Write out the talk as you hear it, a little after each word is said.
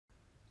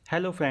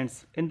Hello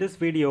friends, in this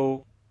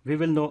video we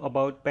will know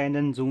about pan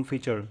and zoom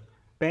feature.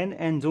 Pan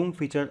and zoom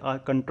feature are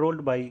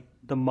controlled by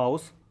the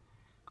mouse.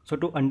 So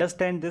to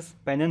understand this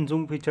pan and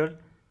zoom feature,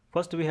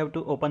 first we have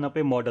to open up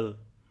a model.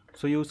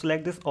 So you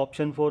select this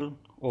option for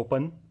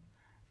open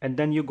and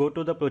then you go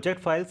to the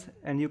project files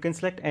and you can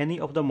select any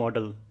of the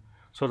model.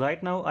 So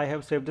right now I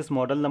have saved this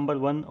model number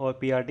 1 or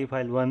PRT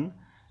file 1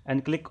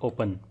 and click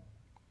open.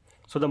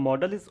 So the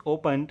model is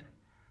opened.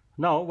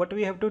 Now what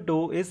we have to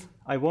do is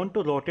I want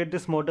to rotate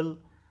this model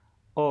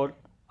or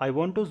I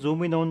want to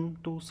zoom in on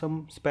to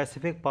some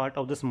specific part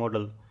of this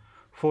model.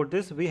 For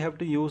this we have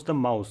to use the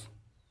mouse.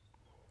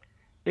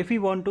 If we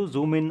want to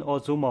zoom in or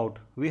zoom out,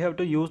 we have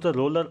to use the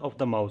roller of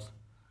the mouse.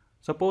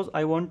 Suppose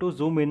I want to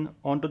zoom in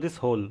onto this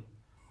hole.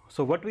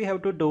 So what we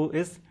have to do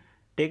is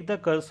take the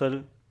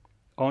cursor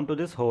onto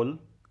this hole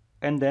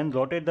and then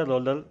rotate the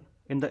roller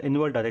in the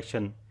inward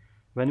direction.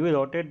 When we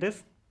rotate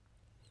this,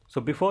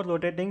 so before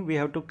rotating we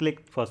have to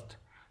click first.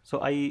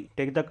 So I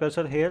take the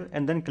cursor here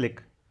and then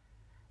click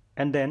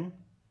and then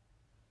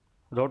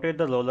rotate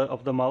the roller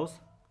of the mouse.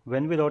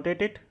 When we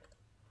rotate it,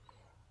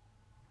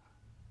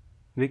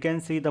 we can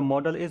see the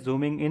model is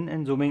zooming in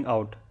and zooming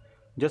out.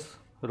 Just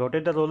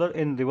rotate the roller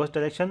in reverse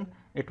direction,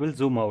 it will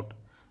zoom out.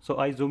 So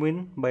I zoom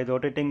in by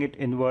rotating it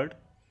inward.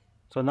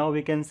 So now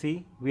we can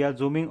see we are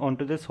zooming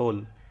onto this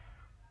hole.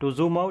 To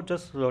zoom out,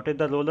 just rotate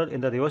the roller in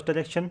the reverse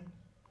direction.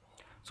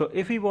 So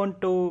if we want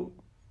to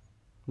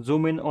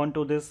zoom in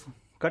onto this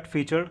cut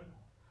feature,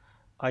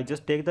 I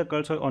just take the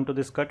cursor onto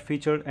this cut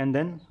feature and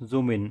then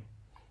zoom in.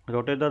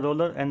 Rotate the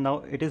roller and now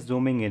it is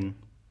zooming in.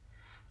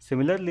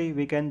 Similarly,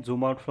 we can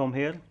zoom out from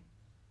here.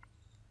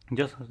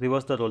 Just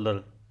reverse the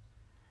roller.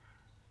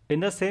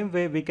 In the same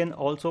way, we can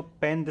also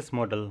pan this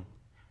model.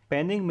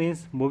 Panning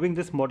means moving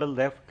this model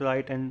left,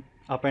 right and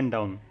up and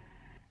down.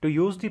 To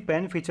use the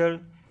pan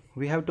feature,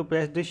 we have to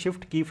press the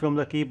shift key from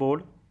the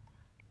keyboard.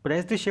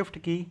 Press the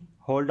shift key,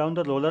 hold down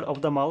the roller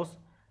of the mouse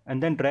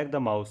and then drag the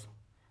mouse.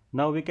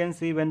 Now we can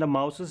see when the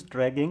mouse is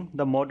dragging,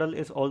 the model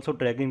is also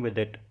dragging with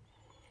it.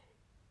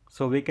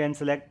 So we can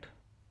select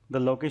the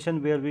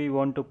location where we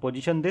want to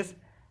position this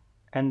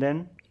and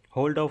then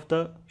hold off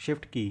the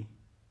shift key.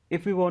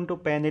 If we want to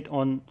pan it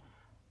on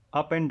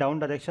up and down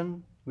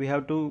direction, we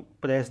have to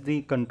press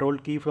the control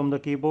key from the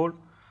keyboard,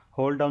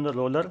 hold down the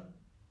roller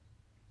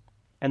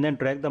and then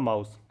drag the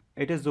mouse.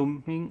 It is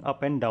zooming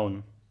up and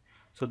down.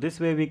 So this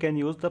way we can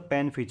use the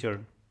pan feature.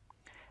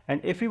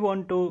 And if we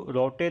want to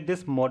rotate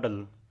this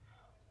model,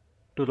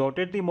 to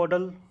rotate the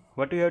model,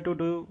 what we have to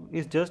do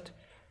is just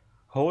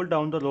hold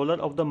down the roller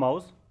of the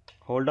mouse,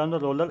 hold down the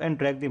roller and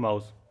drag the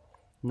mouse.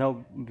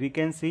 Now we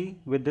can see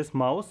with this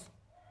mouse,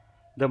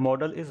 the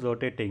model is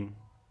rotating.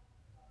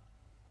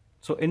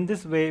 So in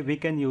this way we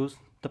can use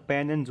the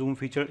pan and zoom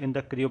feature in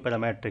the Creo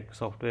Parametric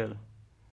software.